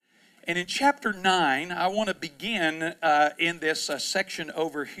And in chapter 9, I want to begin in this section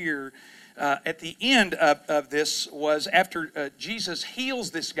over here. At the end of this was after Jesus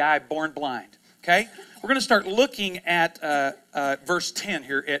heals this guy born blind. Okay? We're going to start looking at verse 10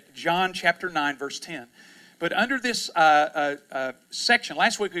 here at John chapter 9, verse 10. But under this section,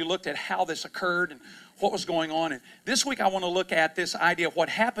 last week we looked at how this occurred and what was going on. And this week I want to look at this idea of what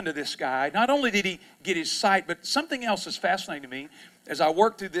happened to this guy. Not only did he get his sight, but something else is fascinating to me as I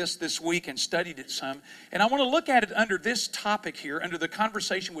worked through this week and studied it some. And I want to look at it under this topic here, under the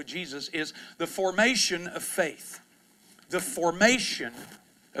conversation with Jesus, is the formation of faith. The formation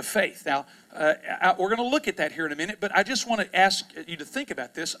of faith. Now, we're going to look at that here in a minute, but I just want to ask you to think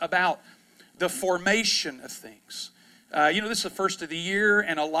about this, about the formation of things. This is the first of the year,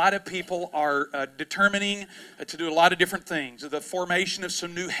 and a lot of people are determining to do a lot of different things. The formation of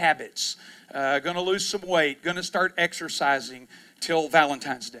some new habits. Going to lose some weight. Going to start exercising till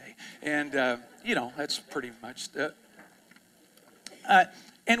Valentine's Day. And, that's pretty much...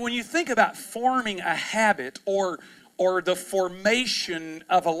 and when you think about forming a habit or the formation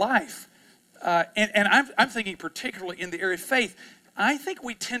of a life, and I'm thinking particularly in the area of faith, I think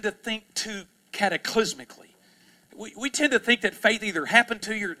we tend to think too cataclysmically. We tend to think that faith either happened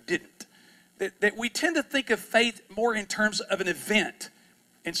to you or didn't. That we tend to think of faith more in terms of an event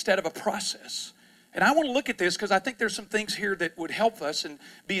instead of a process. And I want to look at this because I think there's some things here that would help us and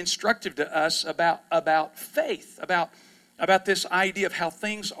be instructive to us about faith, about this idea of how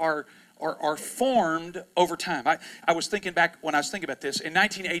things are formed over time. I was thinking back when I was thinking about this. In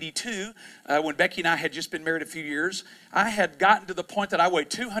 1982, when Becky and I had just been married a few years, I had gotten to the point that I weighed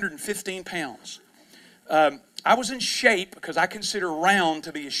 215 pounds. I was in shape because I consider round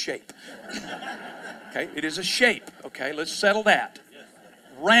to be a shape. Okay, it is a shape. Okay, let's settle that.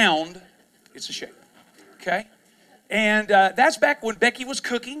 Round, it's a shape. Okay, and that's back when Becky was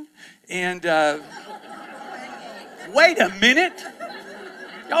cooking. And wait a minute,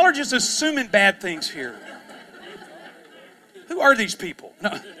 y'all are just assuming bad things here. Who are these people?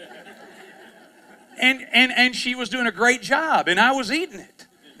 No. And she was doing a great job, and I was eating it.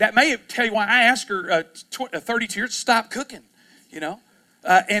 That may tell you why I asked her 32 years to stop cooking, And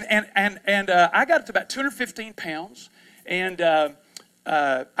I got up to about 215 pounds. And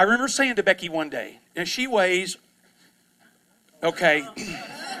I remember saying to Becky one day, and she weighs, okay,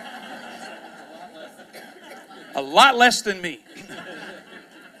 a lot less than me.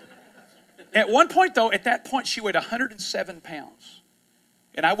 At one point, though, at that point, she weighed 107 pounds.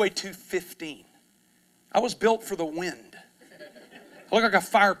 And I weighed 215. I was built for the wind. I look like a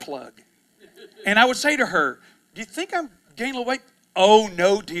fire plug. And I would say to her, do you think I'm gaining a little weight? Oh,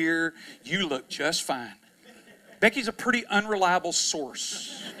 no, dear. You look just fine. Becky's a pretty unreliable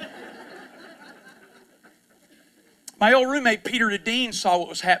source. My old roommate, Peter Dedeen, saw what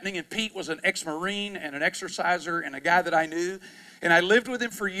was happening. And Pete was an ex-Marine and an exerciser and a guy that I knew. And I lived with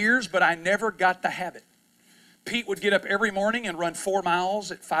him for years, but I never got the habit. Pete would get up every morning and run 4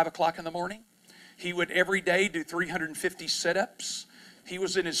 miles at 5 o'clock in the morning. He would every day do 350 sit-ups. He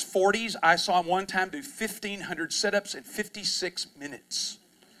was in his 40s. I saw him one time do 1,500 sit-ups in 56 minutes.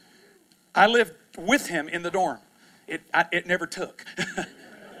 I lived with him in the dorm. It never took.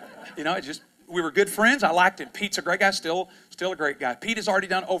 We were good friends. I liked him. Pete's a great guy, still a great guy. Pete has already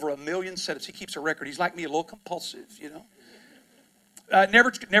done over 1 million sit-ups. He keeps a record. He's like me, a little compulsive,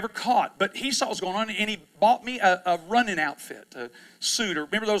 Never caught, but he saw what was going on, and he bought me a running outfit, a suit. Or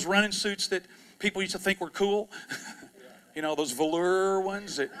remember those running suits that people used to think were cool? Those velour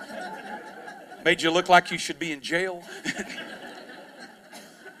ones that made you look like you should be in jail.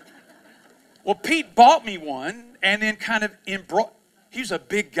 Well, Pete bought me one and then kind of embroidered. He was a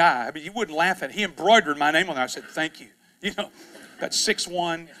big guy. I mean, you wouldn't laugh at it. He embroidered my name on there. I said, thank you. That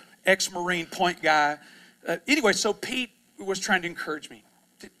 6'1", ex-Marine point guy. Anyway, so Pete was trying to encourage me.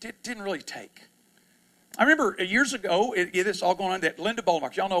 Didn't really take. I remember years ago, this all going on, that Linda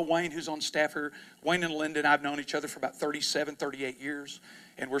Bollmark. Y'all know Wayne, who's on staff here. Wayne and Linda and I have known each other for about 37, 38 years,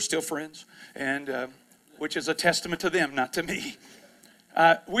 and we're still friends, and which is a testament to them, not to me.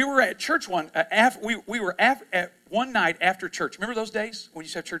 We were at church one night after church. Remember those days when you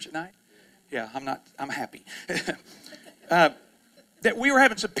used to have church at night? Yeah, I'm happy. That we were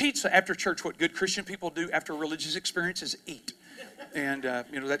having some pizza after church. What good Christian people do after a religious experience is eat. And,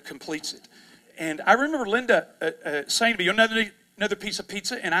 that completes it. And I remember Linda saying to me, another piece of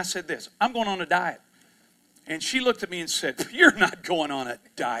pizza. And I said this, I'm going on a diet. And she looked at me and said, you're not going on a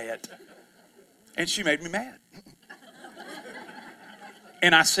diet. And she made me mad.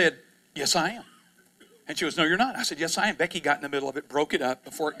 And I said, yes, I am. And she goes, no, you're not. I said, yes, I am. Becky got in the middle of it, broke it up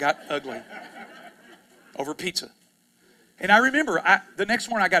before it got ugly over pizza. And I remember the next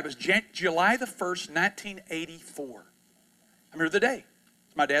morning I got it was July the 1st, 1984. I remember the day.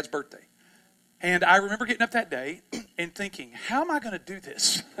 It's my dad's birthday. And I remember getting up that day and thinking, how am I going to do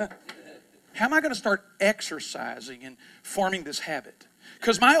this? How am I going to start exercising and forming this habit?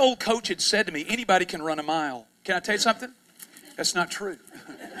 Because my old coach had said to me, anybody can run a mile. Can I tell you something? That's not true.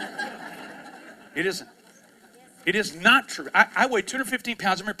 It isn't. It is not true. I weighed 215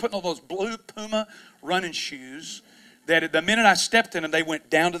 pounds. I remember putting all those blue Puma running shoes that the minute I stepped in them, they went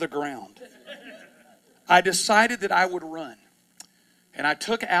down to the ground. I decided that I would run. And I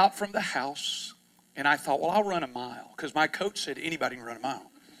took out from the house, and I thought, well, I'll run a mile, because my coach said anybody can run a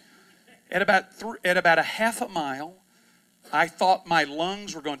mile. At about a half a mile, I thought my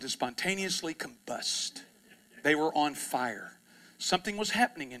lungs were going to spontaneously combust. They were on fire. Something was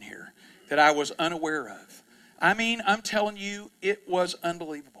happening in here that I was unaware of. I mean, I'm telling you, it was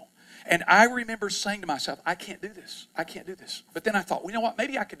unbelievable. And I remember saying to myself, I can't do this. I can't do this. But then I thought, well, you know what?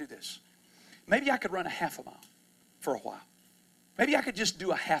 Maybe I could do this. Maybe I could run a half a mile for a while. Maybe I could just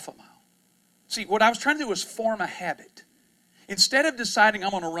do a half a mile. See, what I was trying to do was form a habit. Instead of deciding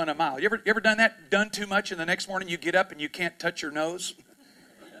I'm going to run a mile. You ever done that? Done too much and the next morning you get up and you can't touch your nose?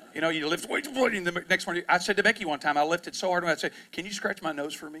 You know, you lift weights and the next morning. I said to Becky one time, I lifted so hard, I said, can you scratch my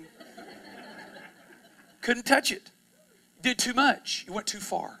nose for me? Couldn't touch it. Did too much. You went too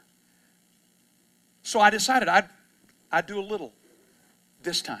far. So I decided I'd do a little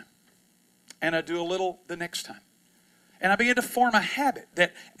this time. And I'd do a little the next time. And I began to form a habit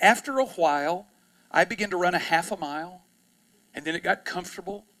that after a while, I began to run a half a mile. And then it got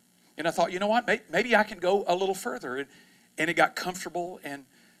comfortable. And I thought, you know what? Maybe I can go a little further. And it got comfortable. And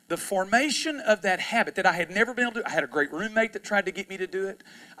the formation of that habit that I had never been able to do. I had a great roommate that tried to get me to do it.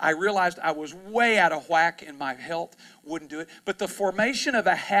 I realized I was way out of whack in my health. Wouldn't do it. But the formation of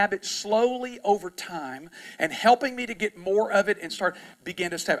a habit slowly over time and helping me to get more of it and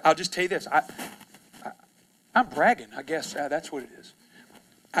began to step. I'll just tell you this. I'm bragging, I guess. That's what it is.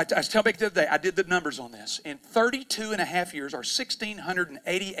 I was telling Becky the other day, I did the numbers on this. In 32 and a half years, or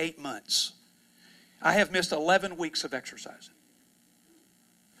 1,688 months, I have missed 11 weeks of exercising.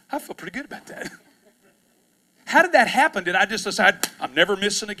 I feel pretty good about that. How did that happen? Did I just decide, I'm never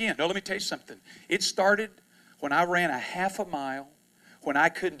missing again? No, let me tell you something. It started when I ran a half a mile, when I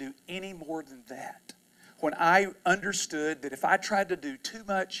couldn't do any more than that. When I understood that if I tried to do too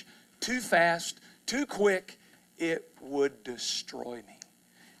much, too fast, too quick, it would destroy me.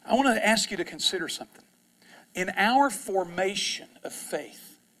 I want to ask you to consider something. In our formation of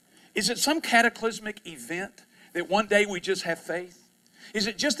faith, is it some cataclysmic event that one day we just have faith? Is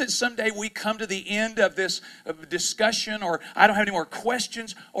it just that someday we come to the end of this discussion, or I don't have any more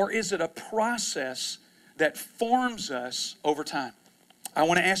questions, or is it a process that forms us over time? I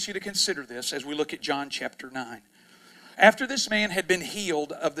want to ask you to consider this as we look at John chapter 9. After this man had been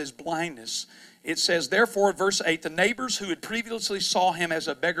healed of this blindness, it says, therefore, verse 8, the neighbors who had previously saw him as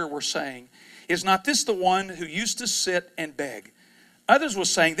a beggar were saying, is not this the one who used to sit and beg? Others were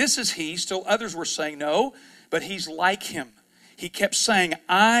saying, this is he. Still others were saying, no, but he's like him. He kept saying,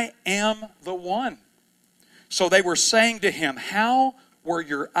 I am the one. So they were saying to him, how were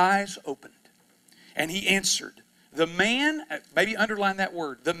your eyes opened? And he answered, the man, maybe underline that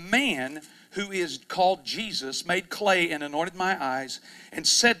word, the man who is called Jesus made clay and anointed my eyes and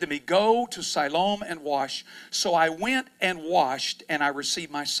said to me, go to Siloam and wash. So I went and washed and I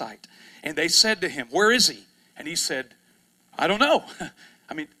received my sight. And they said to him, where is he? And he said, I don't know.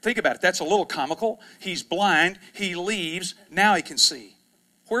 I mean, think about it. That's a little comical. He's blind. He leaves. Now he can see.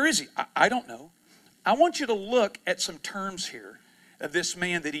 Where is he? I don't know. I want you to look at some terms here of this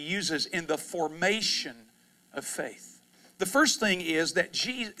man that he uses in the formation of faith. The first thing is that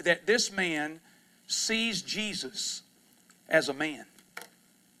this man sees Jesus as a man.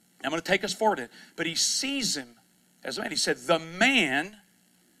 I'm going to take us forward, but he sees him as a man. He said, the man,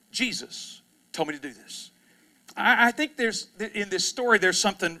 Jesus, told me to do this. I think in this story, there's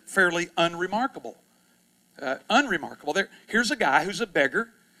something fairly unremarkable. Here's a guy who's a beggar,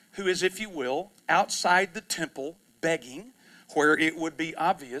 who is, if you will, outside the temple begging, where it would be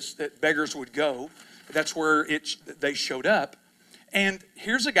obvious that beggars would go. That's where they showed up. And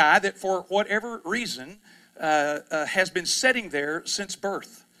here's a guy that for whatever reason has been sitting there since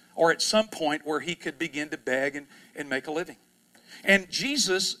birth, or at some point where he could begin to beg and make a living. And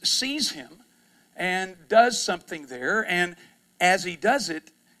Jesus sees him and does something there. And as he does it,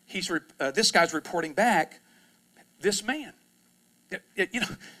 this guy's reporting back, this man.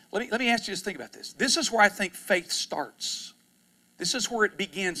 Let me ask you to think about this. This is where I think faith starts. This is where it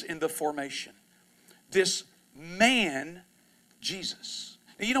begins in the formation. This man, Jesus.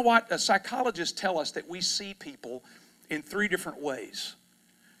 Now, you know what? Psychologists tell us that we see people in three different ways.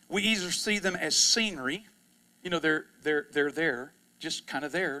 We either see them as scenery. You know, they're there, just kind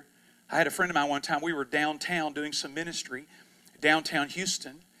of there. I had a friend of mine one time, we were downtown doing some ministry, downtown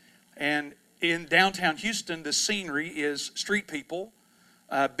Houston. And in downtown Houston, the scenery is street people,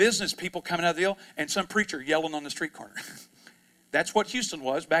 business people coming out of the deal, and some preacher yelling on the street corner. That's what Houston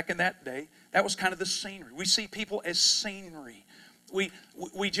was back in that day. That was kind of the scenery. We see people as scenery.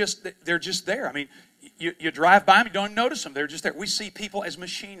 They're just there. I mean, you drive by them, you don't notice them. They're just there. We see people as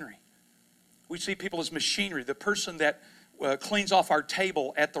machinery. We see people as machinery. The person that cleans off our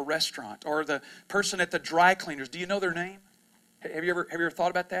table at the restaurant, or the person at the dry cleaners. Do you know their name? Have you ever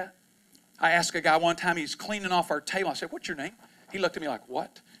thought about that? I asked a guy one time, he's cleaning off our table. I said, "What's your name?" He looked at me like,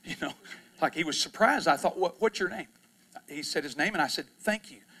 "What?" You know, like he was surprised. I thought, "What's your name?" He said his name, and I said,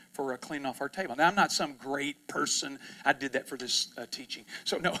 "Thank you for cleaning off our table." Now, I'm not some great person. I did that for this teaching.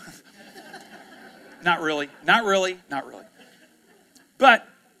 So, no, not really. But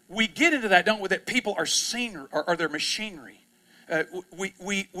we get into that, don't we, that people are scenery, or they're machinery.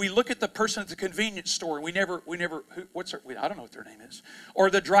 We look at the person at the convenience store, and we never I don't know what their name is, or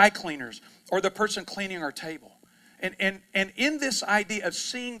the dry cleaners, or the person cleaning our table. And in this idea of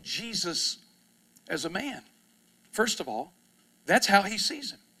seeing Jesus as a man, first of all, that's how he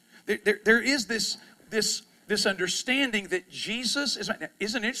sees him. There is this understanding that Jesus is.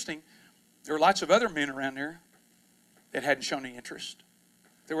 Isn't it interesting? There were lots of other men around there that hadn't shown any interest.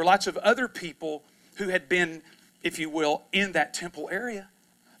 There were lots of other people who had been, if you will, in that temple area,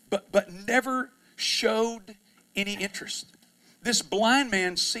 but never showed any interest. This blind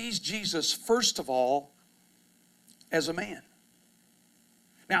man sees Jesus, first of all, as a man.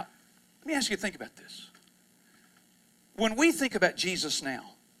 Now, let me ask you to think about this. When we think about Jesus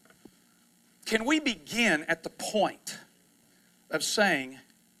now, can we begin at the point of saying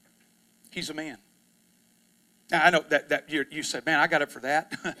he's a man? Now, I know that you said, "Man, I got up for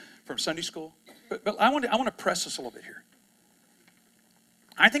that from Sunday school." But I want to press this a little bit here.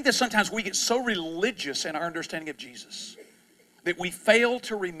 I think that sometimes we get so religious in our understanding of Jesus that we fail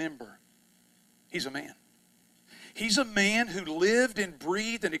to remember he's a man. He's a man who lived and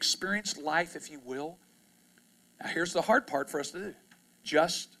breathed and experienced life, if you will. Now, here's the hard part for us to do.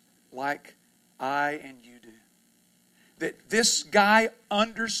 Just like I and you do. That this guy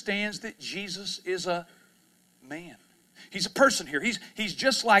understands that Jesus is a man. He's a person here. He's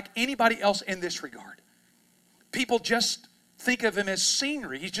just like anybody else in this regard. People just think of him as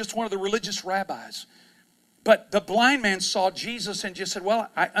scenery. He's just one of the religious rabbis. But the blind man saw Jesus and just said, "Well,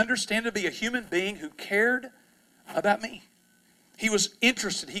 I understand to be a human being who cared about me." He was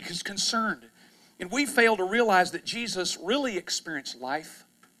interested. He was concerned. And we fail to realize that Jesus really experienced life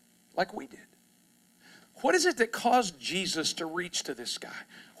like we did. What is it that caused Jesus to reach to this guy?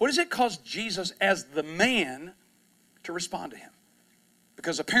 What does it cause Jesus as the man to respond to him?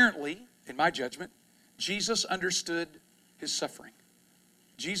 Because apparently, in my judgment, Jesus understood his suffering.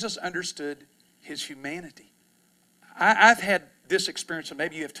 Jesus understood his humanity. I've had this experience, and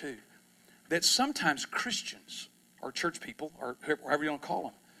maybe you have too, that sometimes Christians, or church people, or however you want to call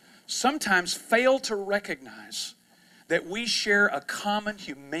them, sometimes fail to recognize that we share a common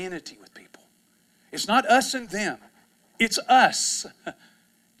humanity with people. It's not us and them. It's us.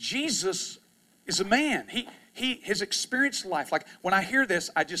 Jesus is a man. He has experienced life. Like when I hear this,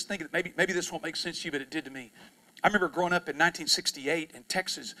 I just think that maybe this won't make sense to you, but it did to me. I remember growing up in 1968 in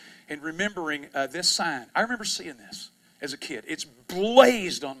Texas and remembering this sign. I remember seeing this as a kid. It's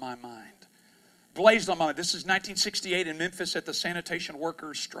blazed on my mind. Blazed on my mind. This is 1968 in Memphis at the sanitation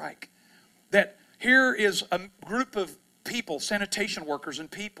workers' strike. That here is a group of people, sanitation workers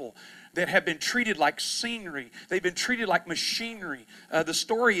and people, that have been treated like scenery. They've been treated like machinery. The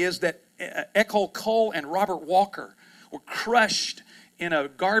story is that Eckhol Cole and Robert Walker were crushed in a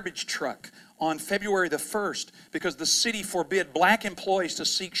garbage truck on February the 1st because the city forbid black employees to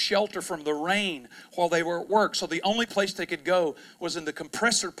seek shelter from the rain while they were at work. So the only place they could go was in the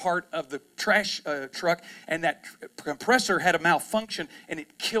compressor part of the trash truck, and that compressor had a malfunction and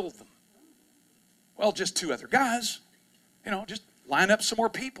it killed them. Well, just two other guys, just line up some more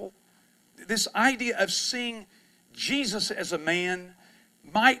people. This idea of seeing Jesus as a man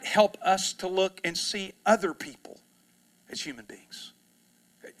might help us to look and see other people as human beings.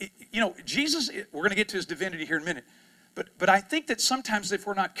 Jesus, we're going to get to his divinity here in a minute, but I think that sometimes if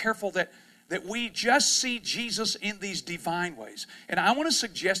we're not careful that we just see Jesus in these divine ways. And I want to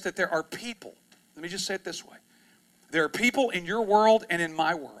suggest that there are people, let me just say it this way. There are people in your world and in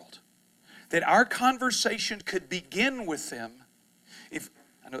my world that our conversation could begin with them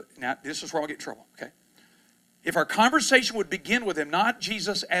now, this is where I'll get in trouble, okay? If our conversation would begin with him, not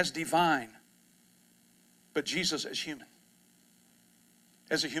Jesus as divine, but Jesus as human,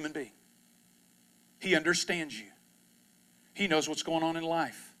 as a human being. He understands you. He knows what's going on in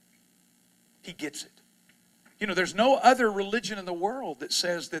life. He gets it. You know, there's no other religion in the world that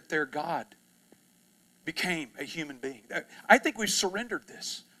says that their God became a human being. I think we've surrendered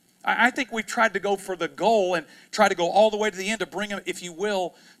this. I think we've tried to go for the goal and try to go all the way to the end to bring him, if you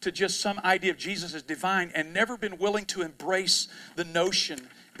will, to just some idea of Jesus as divine, and never been willing to embrace the notion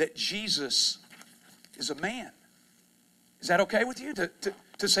that Jesus is a man. Is that okay with you?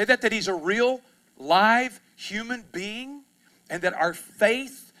 To say that he's a real, live human being, and that our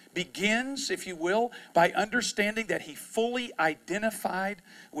faith begins, if you will, by understanding that he fully identified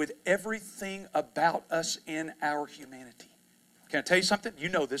with everything about us in our humanity. Can I tell you something? You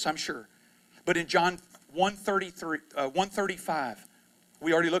know this, I'm sure. But in John 135,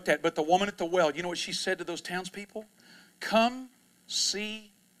 we already looked at, but the woman at the well, you know what she said to those townspeople? Come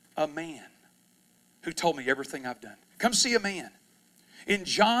see a man who told me everything I've done. Come see a man. In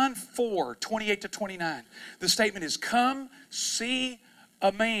John 4, 28 to 29, the statement is, come see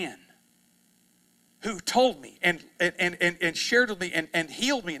a man who told me and shared with me and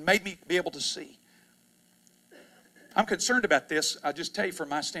healed me and made me be able to see. I'm concerned about this. I'll just tell you from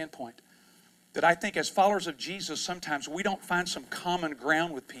my standpoint that I think as followers of Jesus, sometimes we don't find some common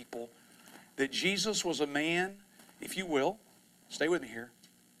ground with people that Jesus was a man, if you will, stay with me here,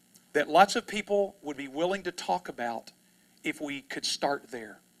 that lots of people would be willing to talk about if we could start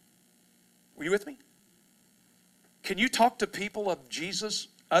there. Were you with me? Can you talk to people of Jesus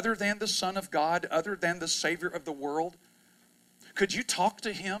other than the Son of God, other than the Savior of the world? Could you talk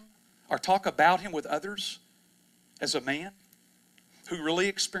to him or talk about him with others as a man who really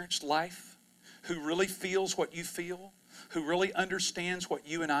experienced life, who really feels what you feel, who really understands what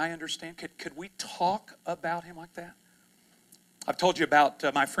you and I understand? Could we talk about him like that? I've told you about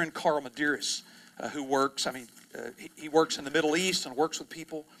my friend Carl Medeiros, who works, he works in the Middle East and works with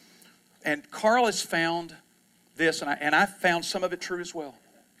people. And Carl has found this, and I found some of it true as well.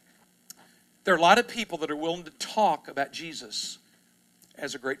 There are a lot of people that are willing to talk about Jesus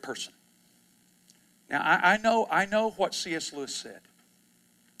as a great person. Now, I know what C.S. Lewis said.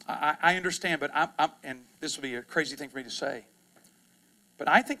 I understand, but and this would be a crazy thing for me to say, but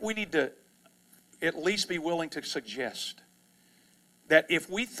I think we need to at least be willing to suggest that if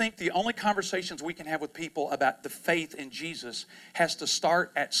we think the only conversations we can have with people about the faith in Jesus has to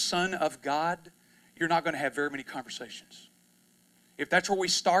start at Son of God, you're not going to have very many conversations. If that's where we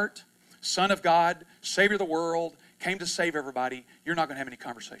start, Son of God, Savior of the world, came to save everybody, you're not going to have any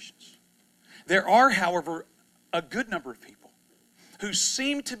conversations. There are, however, a good number of people who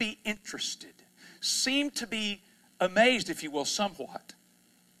seem to be interested, seem to be amazed, if you will, somewhat,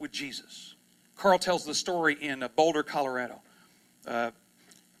 with Jesus. Carl tells the story in Boulder, Colorado.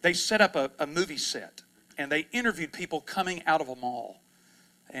 They set up a movie set, and they interviewed people coming out of a mall,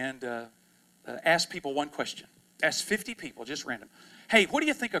 and asked people one question. Asked 50 people, just random. Hey, what do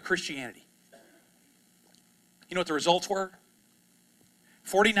you think of Christianity? You know what the results were?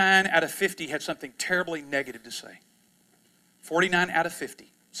 49 out of 50 had something terribly negative to say. 49 out of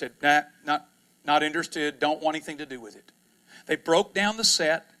 50 said, nah, not interested, don't want anything to do with it. They broke down the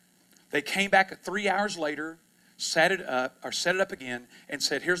set. They came back 3 hours later, set it up again, and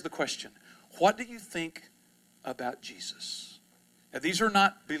said, here's the question. What do you think about Jesus? Now, these are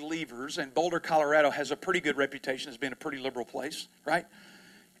not believers, and Boulder, Colorado has a pretty good reputation as being a pretty liberal place, right?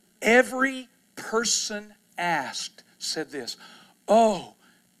 Every person asked said this, oh,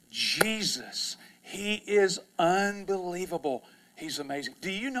 Jesus, he is unbelievable. He's amazing.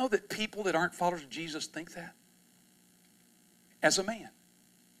 Do you know that people that aren't followers of Jesus think that? As a man,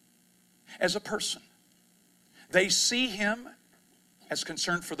 as a person. They see him as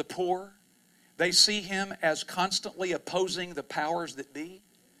concerned for the poor. They see him as constantly opposing the powers that be.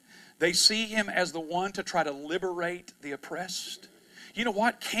 They see him as the one to try to liberate the oppressed. You know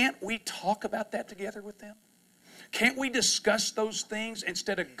what? Can't we talk about that together with them? Can't we discuss those things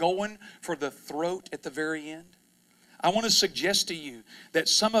instead of going for the throat at the very end? I want to suggest to you that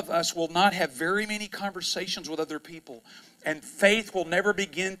some of us will not have very many conversations with other people, and faith will never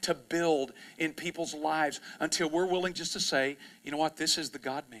begin to build in people's lives until we're willing just to say, you know what, this is the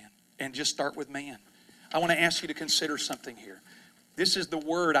God-man, and just start with man. I want to ask you to consider something here. This is the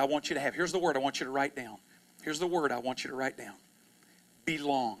word I want you to have. Here's the word I want you to write down. Here's the word I want you to write down.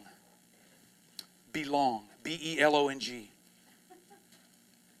 Belong. Belong. B-E-L-O-N-G.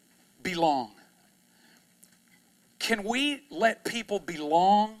 Belong. Can we let people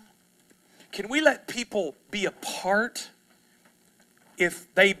belong? Can we let people be a part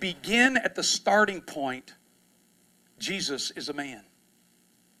if they begin at the starting point? Jesus is a man.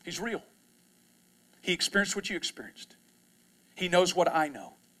 He's real. He experienced what you experienced. He knows what I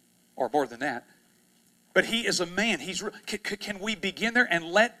know, or more than that. But he is a man. Can we begin there and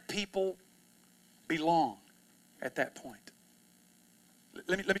let people belong at that point?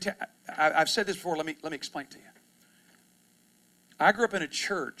 Let me tell you, I've said this before. Let me explain to you. I grew up in a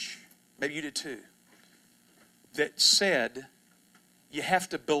church, maybe you did too, that said you have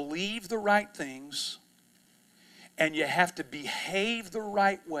to believe the right things and you have to behave the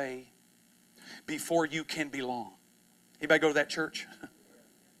right way before you can belong. Anybody go to that church?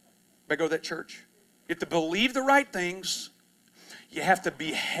 Anybody go to that church? You have to believe the right things, you have to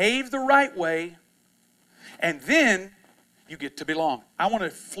behave the right way, and then you get to belong. I want to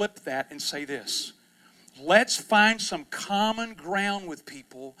flip that and say this. Let's find some common ground with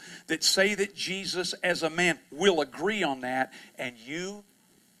people that say that Jesus as a man will agree on that, and you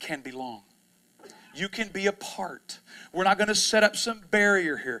can belong. You can be a part. We're not going to set up some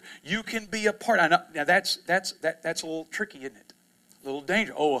barrier here. You can be a part. I know, now that's a little tricky, isn't it? A little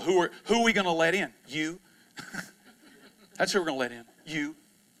dangerous. Oh, who are we going to let in? You. That's who we're going to let in. You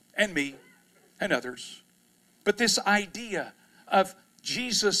and me and others. But this idea of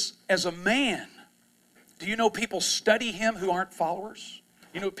Jesus as a man, do you know people study him who aren't followers?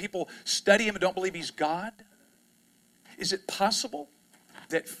 You know people study him and don't believe he's God? Is it possible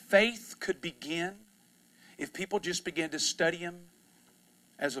that faith could begin if people just began to study him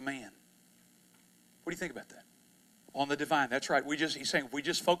as a man? What do you think about that? On the divine, that's right. He's saying if we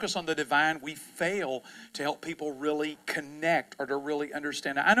just focus on the divine, we fail to help people really connect or to really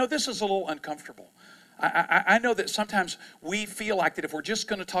understand. I know this is a little uncomfortable. I know that sometimes we feel like that if we're just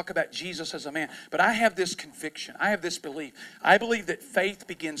going to talk about Jesus as a man, but I have this conviction, I have this belief. I believe that faith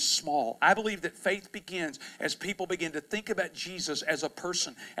begins small. I believe that faith begins as people begin to think about Jesus as a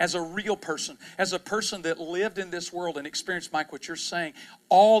person, as a real person, as a person that lived in this world and experienced, Mike, what you're saying,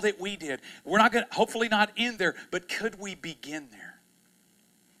 all that we did. We're not going to, hopefully not in there, but could we begin there?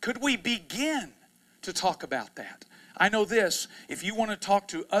 Could we begin to talk about that? I know this, if you want to talk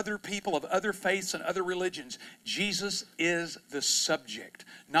to other people of other faiths and other religions, Jesus is the subject.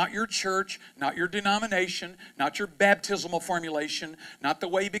 Not your church, not your denomination, not your baptismal formulation, not the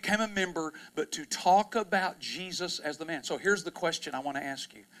way you became a member, but to talk about Jesus as the man. So here's the question I want to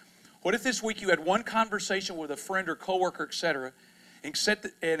ask you. What if this week you had one conversation with a friend or coworker, etc., and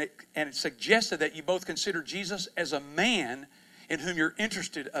it suggested that you both consider Jesus as a man in whom you're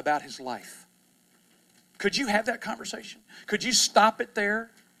interested about his life? Could you have that conversation? Could you stop it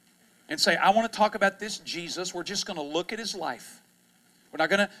there and say, I want to talk about this Jesus. We're just going to look at his life. We're not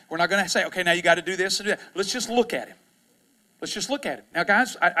going to say, okay, now you got to do this and do that. Let's just look at him. Let's just look at him. Now,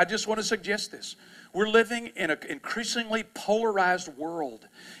 guys, I just want to suggest this. We're living in an increasingly polarized world.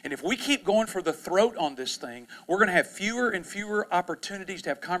 And if we keep going for the throat on this thing, we're going to have fewer and fewer opportunities to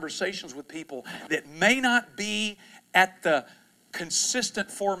have conversations with people that may not be at the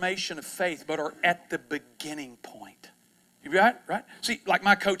consistent formation of faith, but are at the beginning point. You right? See, like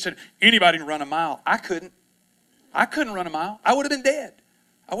my coach said, anybody can run a mile. I couldn't run a mile. I would have been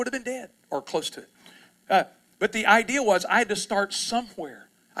dead. Or close to it. But the idea was I had to start somewhere.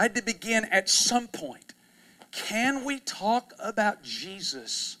 I had to begin at some point. Can we talk about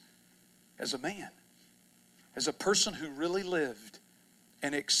Jesus as a man? As a person who really lived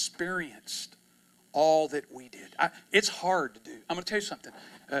and experienced all that we did. It's hard to do. I'm going to tell you something.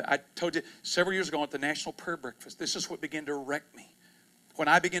 I told you several years ago at the National Prayer Breakfast, this is what began to wreck me. When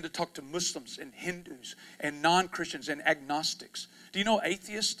I began to talk to Muslims and Hindus and non-Christians and agnostics. Do you know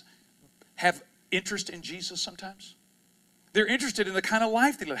atheists have interest in Jesus sometimes? They're interested in the kind of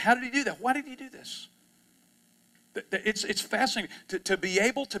life they live. How did he do that? Why did he do this? It's fascinating to be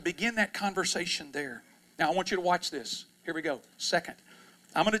able to begin that conversation there. Now, I want you to watch this. Here we go. Second.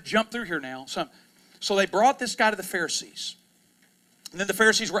 I'm going to jump through here now. So they brought this guy to the Pharisees. And then the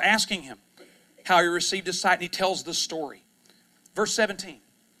Pharisees were asking him how he received his sight, and he tells the story. Verse 17.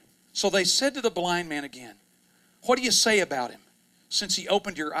 So they said to the blind man again, what do you say about him since he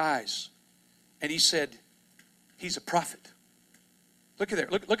opened your eyes? And he said, he's a prophet. Look at there.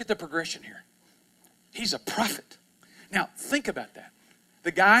 Look at the progression here. He's a prophet. Now, think about that.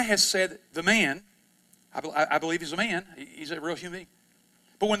 The guy has said, the man, I believe he's a man. He's a real human being.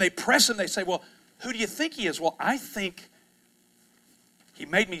 But when they press him, they say, well, who do you think he is? Well, I think he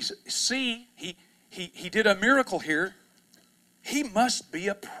made me see. He did a miracle here. He must be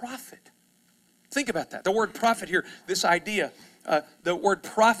a prophet. Think about that. The word prophet here, this idea, the word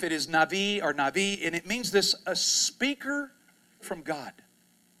prophet is navi or navi, and it means this, a speaker from God.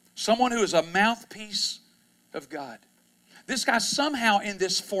 Someone who is a mouthpiece of God. This guy somehow in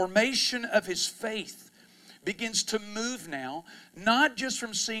this formation of his faith begins to move now, not just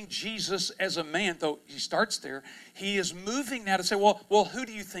from seeing Jesus as a man, though he starts there. He is moving now to say, well, who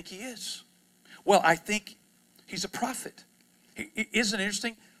do you think he is? Well, I think he's a prophet. Isn't it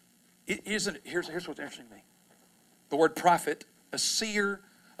interesting? Here's what's interesting to me. The word prophet, a seer,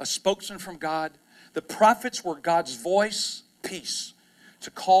 a spokesman from God. The prophets were God's voice, peace, to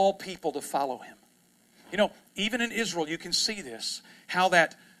call people to follow him. You know, even in Israel, you can see this, how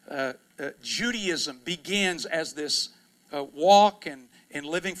that Judaism begins as this walk and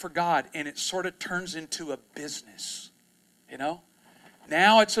living for God, and it sort of turns into a business, you know?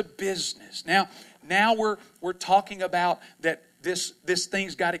 Now it's a business. Now we're talking about that this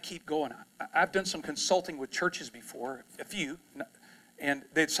thing's got to keep going. I've done some consulting with churches before, a few, and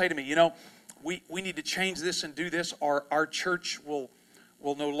they'd say to me, you know, we need to change this and do this, or our church will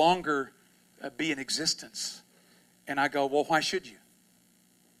no longer be in existence. And I go, well, why should you?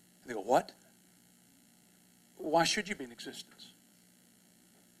 And they go, what? Why should you be in existence?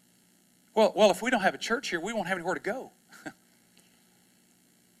 Well, if we don't have a church here, we won't have anywhere to go.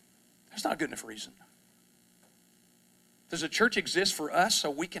 That's not a good enough reason. Does the church exist for us so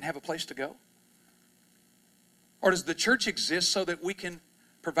we can have a place to go? Or does the church exist so that we can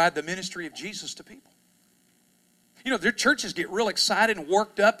provide the ministry of Jesus to people? You know, their churches get real excited and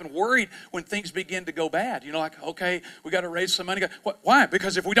worked up and worried when things begin to go bad. You know, like, okay, we got to raise some money. Why?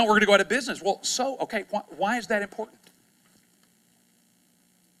 Because if we don't, we're going to go out of business. Well, okay, why is that important?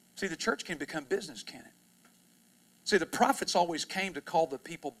 See, the church can become business, can it? See, the prophets always came to call the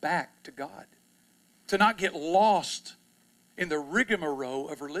people back to God, to not get lost in the rigmarole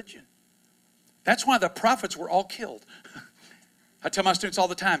of religion. That's why the prophets were all killed. I tell my students all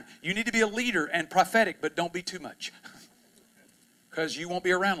the time, you need to be a leader and prophetic, but don't be too much, because you won't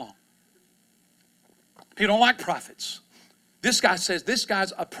be around long. People don't like prophets. This guy says this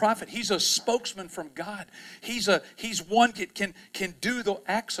guy's a prophet. He's a spokesman from God. He's one that can do the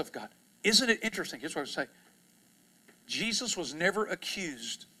acts of God. Isn't it interesting? Here's what I would say. Jesus was never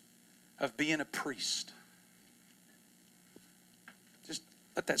accused of being a priest. Just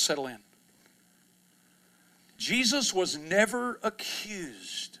let that settle in. Jesus was never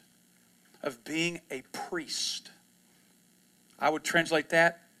accused of being a priest. I would translate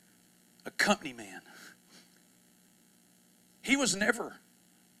that, a company man. He was never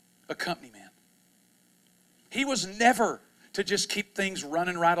a company man. He was never to just keep things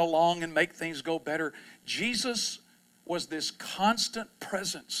running right along and make things go better. Jesus was this constant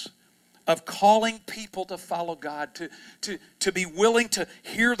presence of calling people to follow God, to be willing to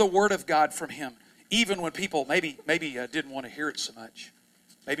hear the word of God from him, even when people maybe didn't want to hear it so much.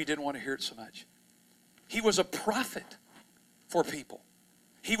 Maybe didn't want to hear it so much. He was a prophet for people.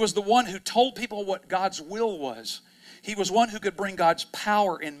 He was the one who told people what God's will was. He was one who could bring God's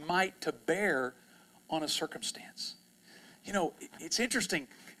power and might to bear on a circumstance. You know, it's interesting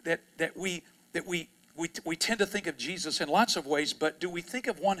that we tend to think of Jesus in lots of ways, but do we think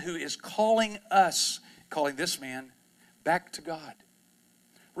of one who is calling this man back to God?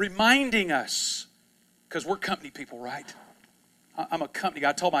 Reminding us, because we're company people, right? I'm a company guy.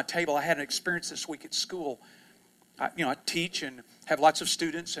 I told my table I had an experience this week at school. I teach and have lots of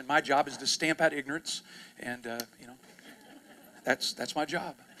students, and my job is to stamp out ignorance, and that's my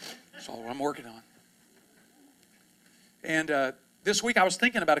job. That's all I'm working on. And this week I was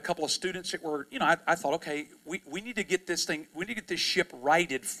thinking about a couple of students that were, I thought, okay, we need to get this ship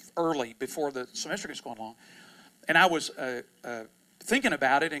righted early before the semester gets going along. And I was thinking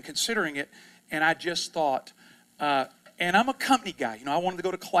about it and considering it, and I just thought, and I'm a company guy. I wanted to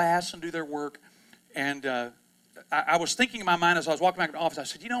go to class and do their work, and I was thinking in my mind as I was walking back to the office, I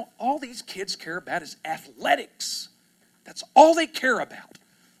said, all these kids care about is athletics. That's all they care about.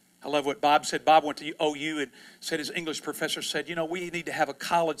 I love what Bob said. Bob went to OU and said his English professor said, we need to have a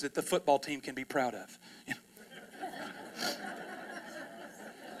college that the football team can be proud of.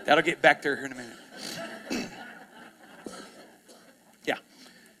 That'll get back there here in a minute. Yeah.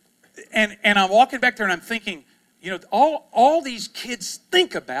 And I'm walking back there and I'm thinking, all these kids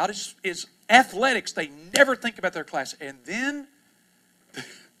think about is athletics. They never think about their class. And then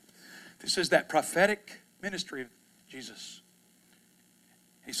this is that prophetic ministry of Jesus.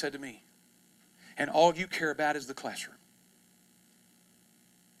 He said to me, and all you care about is the classroom.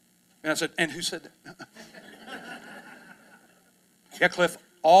 And I said, and who said that? Yeah, Cliff,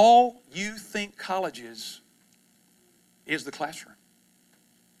 all you think college is the classroom.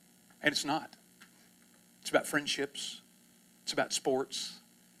 And it's not. It's about friendships. It's about sports.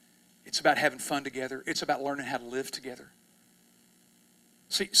 It's about having fun together. It's about learning how to live together.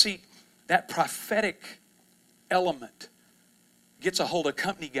 See, that prophetic element gets a hold of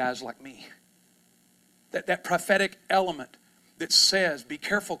company guys like me. that prophetic element that says, be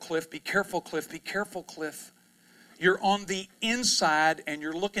careful, Cliff, be careful, Cliff, be careful, Cliff. You're on the inside and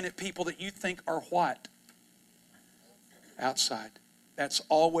you're looking at people that you think are what? Outside. That's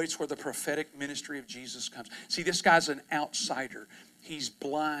always where the prophetic ministry of Jesus comes. See, this guy's an outsider. He's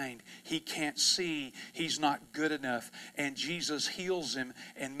blind. He can't see. He's not good enough. And Jesus heals him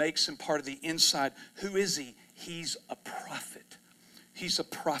and makes him part of the inside. Who is he? He's a prophet. He's a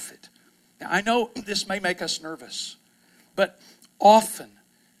prophet. Now, I know this may make us nervous, but often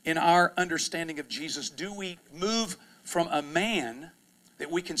in our understanding of Jesus, do we move from a man that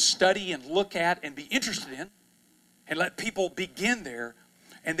we can study and look at and be interested in and let people begin there,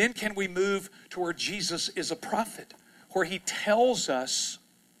 and then can we move to where Jesus is a prophet, where he tells us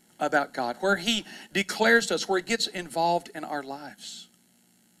about God, where he declares to us, where he gets involved in our lives?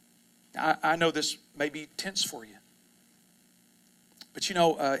 I know this may be tense for you. But you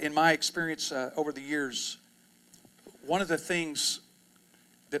know, in my experience over the years, one of the things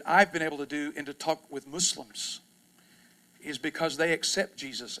that I've been able to do and to talk with Muslims is because they accept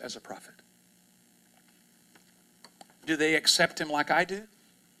Jesus as a prophet. Do they accept him like I do?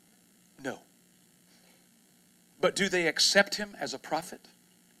 No. But do they accept him as a prophet?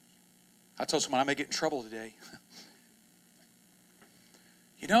 I told someone I may get in trouble today.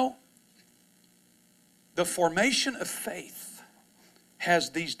 You know, the formation of faith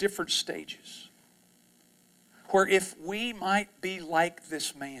has these different stages, where if we might be like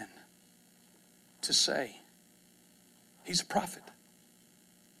this man to say, he's a prophet,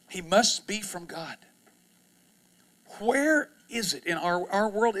 he must be from God. Where is it in our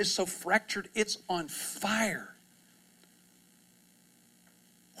world is so fractured, it's on fire.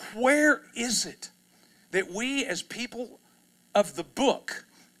 Where is it that we as people of the book,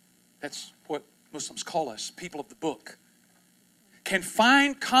 that's what Muslims call us, people of the book, can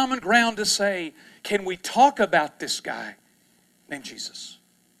find common ground to say, can we talk about this guy named Jesus?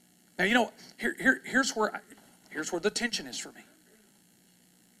 Now, you know, here's where the tension is for me.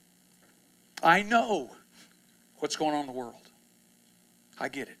 I know what's going on in the world. I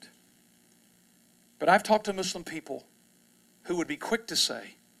get it. But I've talked to Muslim people who would be quick to say,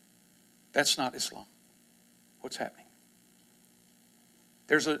 that's not Islam. What's happening?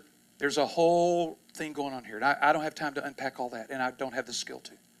 There's a whole thing going on here. And I don't have time to unpack all that, and I don't have the skill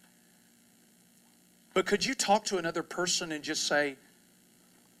to. But could you talk to another person and just say,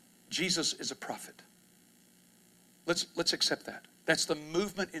 Jesus is a prophet? Let's accept that. That's the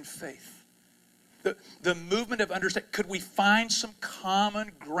movement in faith. The movement of understanding. Could we find some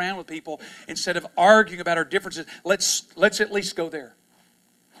common ground with people instead of arguing about our differences? Let's at least go there.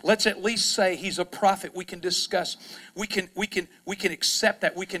 Let's at least say he's a prophet. We can discuss. We can accept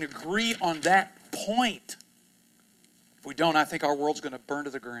that. We can agree on that point. If we don't, I think our world's going to burn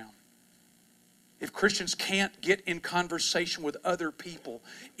to the ground. If Christians can't get in conversation with other people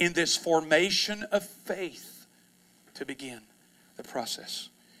in this formation of faith to begin the process,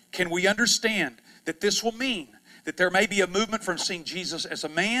 can we understand that this will mean that there may be a movement from seeing Jesus as a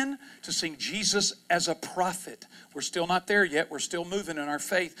man to seeing Jesus as a prophet? We're still not there yet. We're still moving in our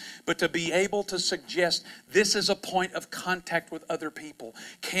faith. But to be able to suggest this is a point of contact with other people.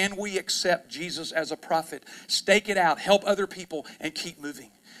 Can we accept Jesus as a prophet? Stake it out. Help other people and keep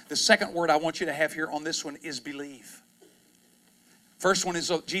moving. The second word I want you to have here on this one is believe. First one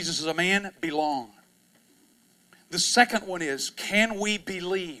is Jesus is a man, belong. The second one is, can we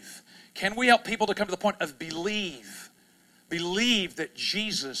believe? Can we help people to come to the point of believe? Believe that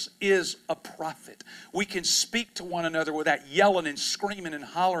Jesus is a prophet. We can speak to one another without yelling and screaming and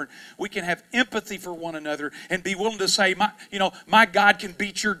hollering. We can have empathy for one another and be willing to say, my God can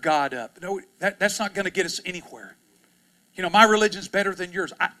beat your God up. No, that's not going to get us anywhere. My religion's better than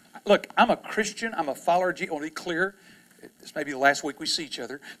yours. Look, I'm a Christian. I'm a follower of Jesus. I want to be clear. This may be the last week we see each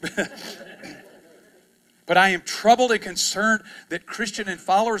other. But I am troubled and concerned that Christian and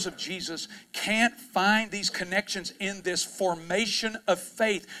followers of Jesus can't find these connections in this formation of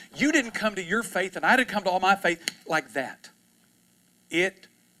faith. You didn't come to your faith, and I didn't come to all my faith like that. It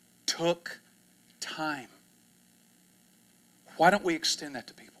took time. Why don't we extend that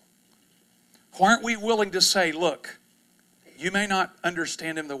to people? Why aren't we willing to say, look, you may not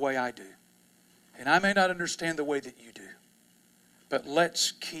understand him the way I do, and I may not understand the way that you do, but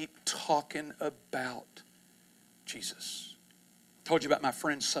let's keep talking about Jesus. I told you about my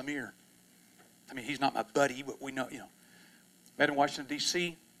friend Samir. He's not my buddy, but we know, met in Washington,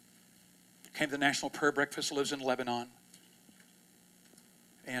 D.C., came to the National Prayer Breakfast, lives in Lebanon.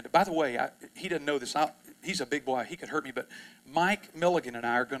 And by the way, he doesn't know this. He's a big boy. He could hurt me, but Mike Milligan and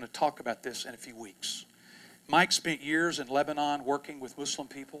I are going to talk about this in a few weeks. Mike spent years in Lebanon working with Muslim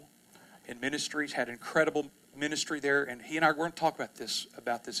people in ministry. He's had incredible ministry there, and he and I are going to talk about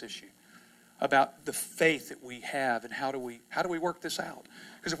this issue, about the faith that we have, and how do we work this out?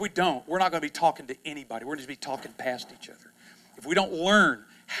 Because if we don't, we're not going to be talking to anybody. We're going to be talking past each other. If we don't learn,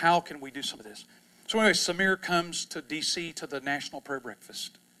 how can we do some of this? So anyway, Samir comes to D.C. to the National Prayer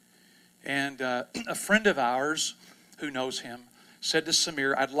Breakfast. And a friend of ours who knows him said to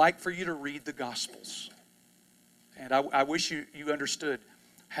Samir, I'd like for you to read the Gospels. And I wish you understood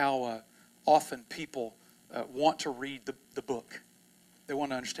how often people want to read the book. They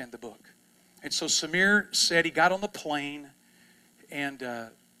want to understand the book. And so Samir said he got on the plane and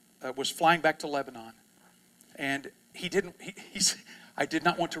was flying back to Lebanon. And he said, I did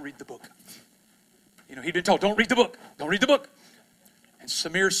not want to read the book. You know, he'd been told, don't read the book. Don't read the book. And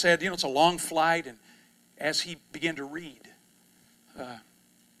Samir said, it's a long flight. And as he began to read,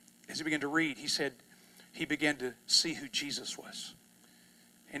 he said he began to see who Jesus was.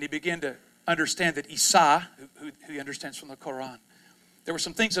 And he began to understand that Isa, who he understands from the Quran, there were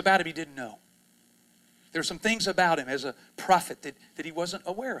some things about him he didn't know. There were some things about him as a prophet that he wasn't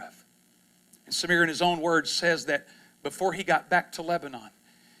aware of. And Samir, in his own words, says that before he got back to Lebanon,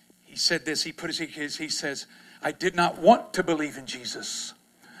 he said this, he says, I did not want to believe in Jesus,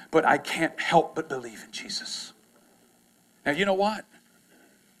 but I can't help but believe in Jesus. Now, you know what?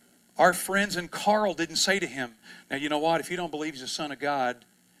 Our friends in Carl didn't say to him, now, you know what? If you don't believe he's the Son of God,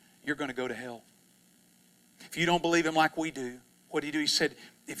 you're going to go to hell. If you don't believe him like we do, what did he do? He said,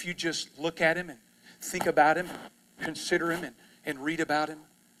 if you just look at him and think about him, consider him, and read about him,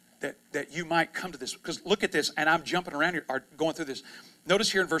 that you might come to this. Because look at this, and I'm jumping around here, or going through this.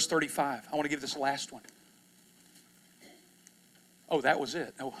 Notice here in verse 35. I want to give this last one. Oh, that was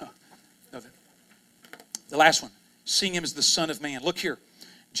it. No, the last one. Seeing him as the Son of Man. Look here.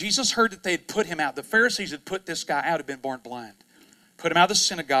 Jesus heard that they had put him out. The Pharisees had put this guy out, had been born blind. Put him out of the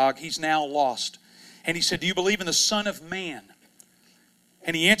synagogue. He's now lost. And he said, do you believe in the Son of Man?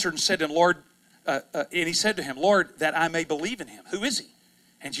 And he answered and said to him, Lord, Lord, that I may believe in him. Who is he?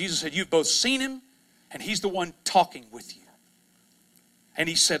 And Jesus said, you've both seen him, and he's the one talking with you. And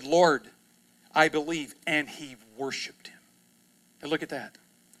he said, Lord, I believe. And he worshiped him. And look at that.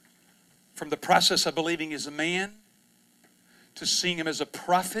 From the process of believing as a man, to seeing him as a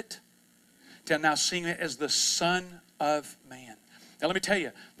prophet, to now seeing him as the Son of Man. Now let me tell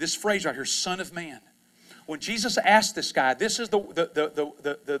you, this phrase right here, Son of Man. When Jesus asked this guy, this is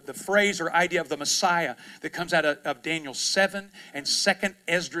the phrase or idea of the Messiah that comes out of Daniel 7 and 2nd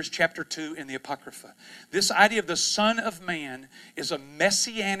Esdras chapter 2 in the Apocrypha. This idea of the Son of Man is a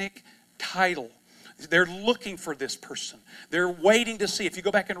messianic title. They're looking for this person. They're waiting to see. If you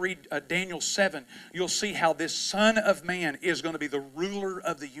go back and read Daniel 7, you'll see how this Son of Man is going to be the ruler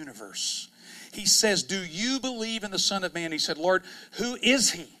of the universe. He says, do you believe in the Son of Man? He said, Lord, who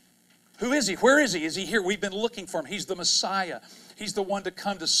is he? Who is he? Where is he? Is he here? We've been looking for him. He's the Messiah. He's the one to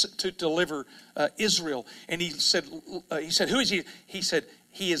come to deliver Israel. And he said, who is he? He said,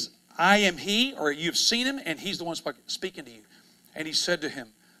 he is, I am he, or you've seen him, and he's the one speaking to you. And he said to him,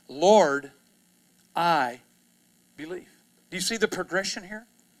 Lord, I believe. Do you see the progression here?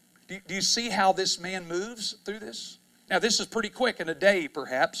 Do you see how this man moves through this? Now, this is pretty quick, in a day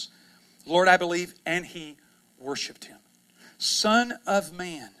perhaps. Lord, I believe, and he worshiped him. Son of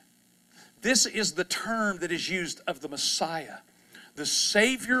Man. This is the term that is used of the Messiah, the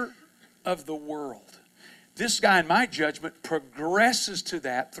Savior of the world. This guy, in my judgment, progresses to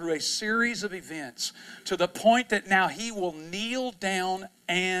that through a series of events to the point that now he will kneel down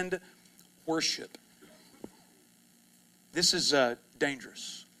and worship. This is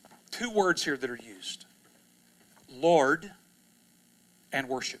dangerous. Two words here that are used. Lord and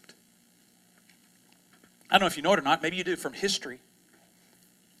worshiped. I don't know if you know it or not. Maybe you do from history.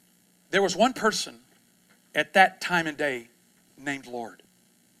 There was one person at that time and day named Lord.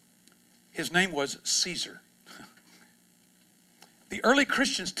 His name was Caesar. The early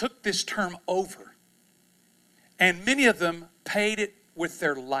Christians took this term over, and many of them paid it with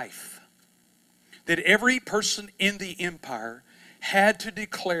their life. That every person in the empire had to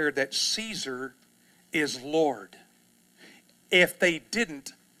declare that Caesar is Lord. If they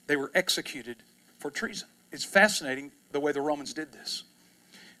didn't, they were executed for treason. It's fascinating the way the Romans did this.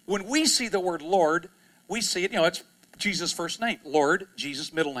 When we see the word Lord, we see it, it's Jesus' first name. Lord,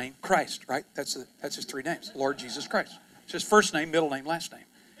 Jesus, middle name, Christ, right? That's his three names. Lord Jesus Christ. It's his first name, middle name, last name.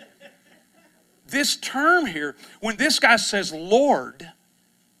 This term here, when this guy says Lord,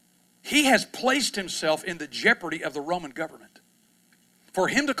 he has placed himself in the jeopardy of the Roman government. For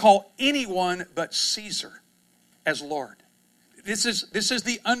him to call anyone but Caesar as Lord. This is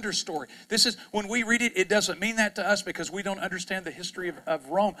the understory. This is, when we read it, it doesn't mean that to us because we don't understand the history of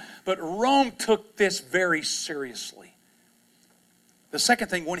Rome. But Rome took this very seriously. The second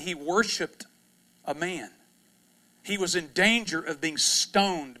thing, when he worshiped a man, he was in danger of being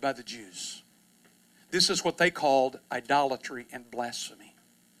stoned by the Jews. This is what they called idolatry and blasphemy.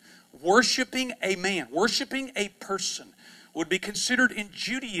 Worshiping a man, worshiping a person, would be considered in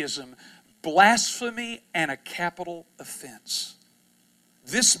Judaism blasphemy and a capital offense.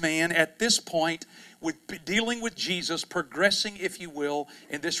 This man, at this point, with dealing with Jesus, progressing, if you will,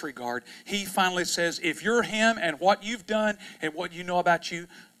 in this regard, he finally says, if you're him and what you've done and what you know about you,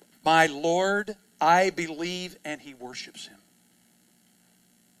 my Lord, I believe, and he worships him.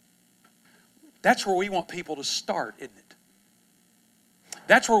 That's where we want people to start, isn't it?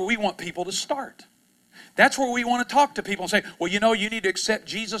 That's where we want people to start. That's where we want to talk to people and say, well, you know, you need to accept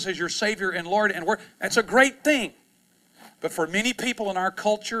Jesus as your Savior and Lord. And that's a great thing. But for many people in our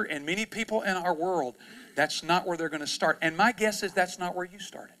culture and many people in our world, that's not where they're going to start. And my guess is that's not where you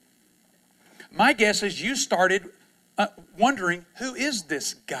started. My guess is you started wondering, who is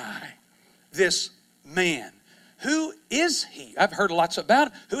this guy, this man? Who is he? I've heard lots about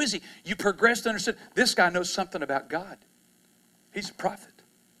him. Who is he? You progressed to understand, this guy knows something about God. He's a prophet.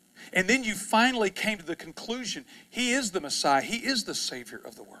 And then you finally came to the conclusion, he is the Messiah. He is the Savior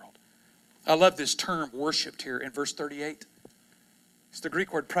of the world. I love this term, worshipped, here in verse 38. It's the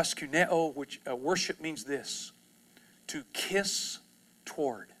Greek word proskuneo, which worship means this: to kiss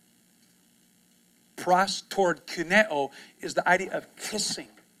toward. Toward kuneo is the idea of kissing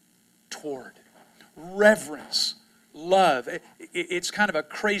toward. Reverence, love. It's kind of a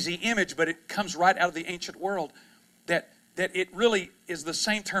crazy image, but it comes right out of the ancient world. That it really is the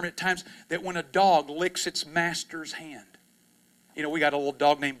same term at times that when a dog licks its master's hand. You know, we got a little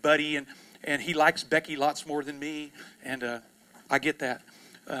dog named Buddy, and he likes Becky lots more than me, and I get that.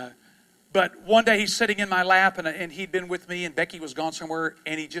 But one day he's sitting in my lap, and he'd been with me, and Becky was gone somewhere,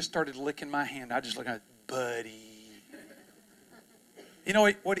 and he just started licking my hand. I just looked at Buddy. You know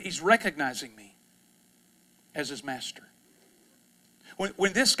what? He's recognizing me as his master.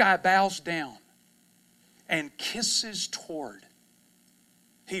 When this guy bows down and kisses toward,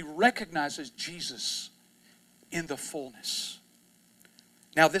 he recognizes Jesus in the fullness.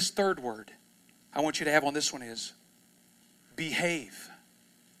 Now, this third word I want you to have on this one is behave.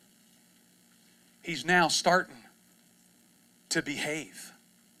 He's now starting to behave.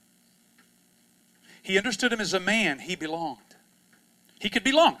 He understood him as a man. He belonged. He could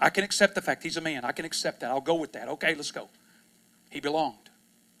belong. I can accept the fact he's a man. I can accept that. I'll go with that. Okay, let's go. He belonged.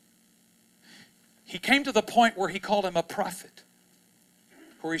 He came to the point where he called him a prophet,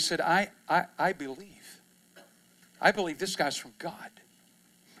 where he said, I believe. I believe this guy's from God.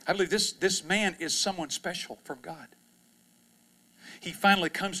 I believe this man is someone special from God. He finally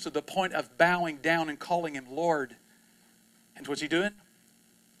comes to the point of bowing down and calling him Lord. And what's he doing?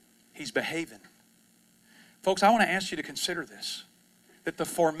 He's behaving. Folks, I want to ask you to consider this. That the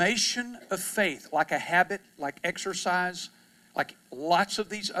formation of faith, like a habit, like exercise, like lots of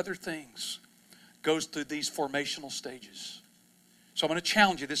these other things, goes through these formational stages. So I'm going to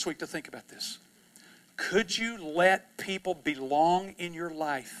challenge you this week to think about this. Could you let people belong in your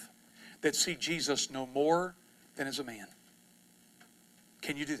life that see Jesus no more than as a man?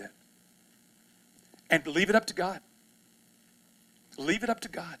 Can you do that? And leave it up to God. Leave it up to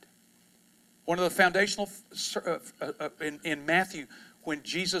God. One of the foundational, in Matthew, when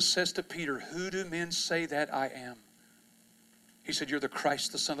Jesus says to Peter, who do men say that I am? He said, you're the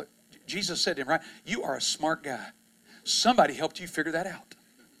Christ, the Son of... Jesus said to him, right? You are a smart guy. Somebody helped you figure that out.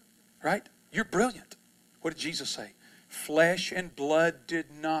 Right? You're brilliant. What did Jesus say? Flesh and blood did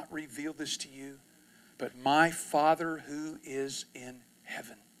not reveal this to you, but my Father who is in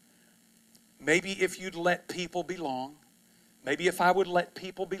heaven. Maybe if you'd let people belong, maybe if I would let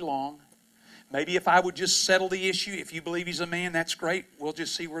people belong, maybe if I would just settle the issue, if you believe he's a man, that's great. We'll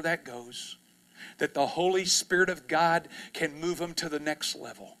just see where that goes. That the Holy Spirit of God can move them to the next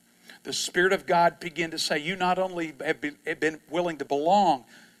level. The Spirit of God begin to say, you not only have been willing to belong,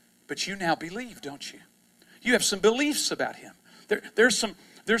 but you now believe, don't you? You have some beliefs about him. There's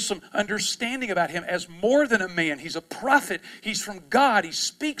some understanding about him as more than a man. He's a prophet. He's from God. He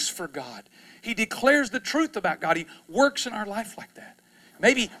speaks for God. He declares the truth about God. He works in our life like that.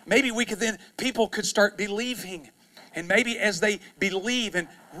 Maybe we could then, people could start believing. And maybe as they believe and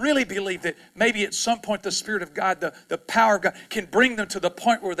really believe that maybe at some point the Spirit of God, the power of God can bring them to the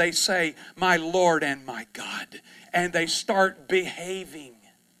point where they say, my Lord and my God. And they start behaving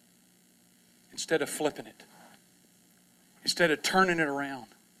instead of flipping it. Instead of turning it around.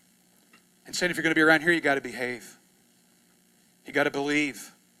 And saying if you're going to be around here, you got to behave. You got to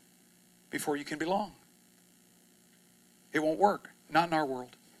believe before you can belong. It won't work. Not in our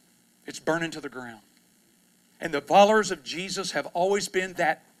world. It's burning to the ground. And the followers of Jesus have always been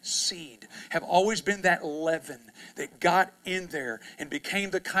that seed, have always been that leaven that got in there and became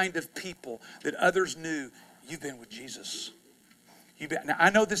the kind of people that others knew, you've been with Jesus. Now, I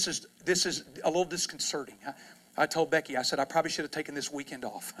know this is a little disconcerting. I told Becky, I said, I probably should have taken this weekend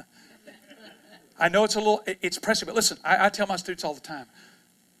off. I know it's pressing, but listen, I tell my students all the time,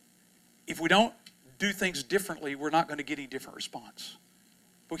 if we don't do things differently, we're not going to get any different response.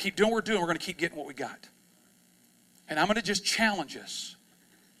 If we keep doing what we're doing, we're going to keep getting what we got. And I'm going to just challenge us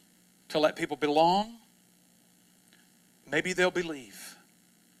to let people belong. Maybe they'll believe.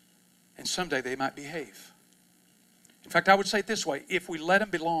 And someday they might behave. In fact, I would say it this way. If we let them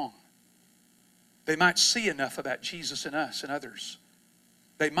belong, they might see enough about Jesus in us and others.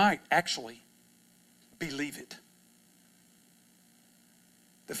 They might actually believe it.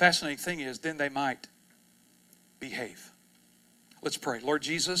 The fascinating thing is, then they might behave. Let's pray. Lord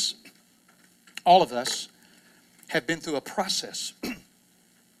Jesus, all of us have been through a process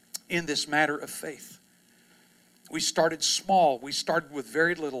in this matter of faith. We started small. We started with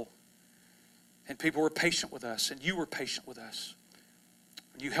very little. And people were patient with us. And you were patient with us.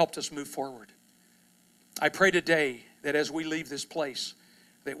 And you helped us move forward. I pray today that as we leave this place,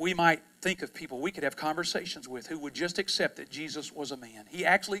 that we might think of people we could have conversations with who would just accept that Jesus was a man. He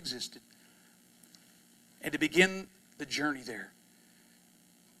actually existed. And to begin the journey there.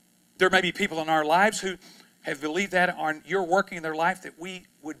 There may be people in our lives who have believed that on your working in their life, that we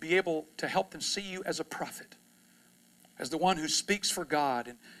would be able to help them see you as a prophet, as the one who speaks for God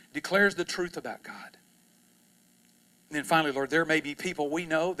and declares the truth about God. And then finally, Lord, there may be people we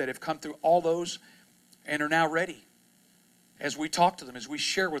know that have come through all those and are now ready. As we talk to them, as we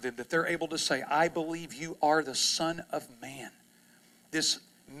share with them, that they're able to say, I believe you are the Son of Man. This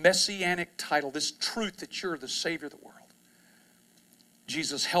messianic title, this truth that you're the Savior of the world.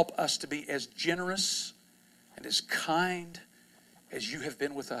 Jesus, help us to be as generous and as kind as you have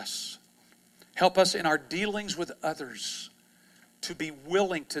been with us. Help us in our dealings with others to be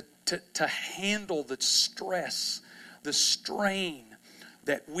willing to handle the stress, the strain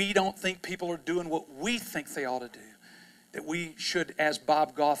that we don't think people are doing what we think they ought to do. That we should, as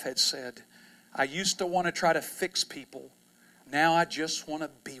Bob Goff had said, I used to want to try to fix people. Now I just want to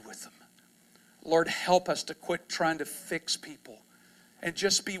be with them. Lord, help us to quit trying to fix people and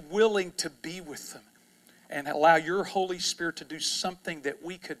just be willing to be with them and allow your Holy Spirit to do something that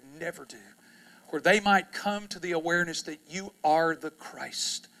we could never do, where they might come to the awareness that you are the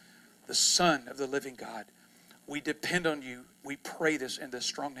Christ, the Son of the living God. We depend on you. We pray this in the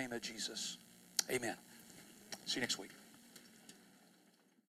strong name of Jesus. Amen. See you next week.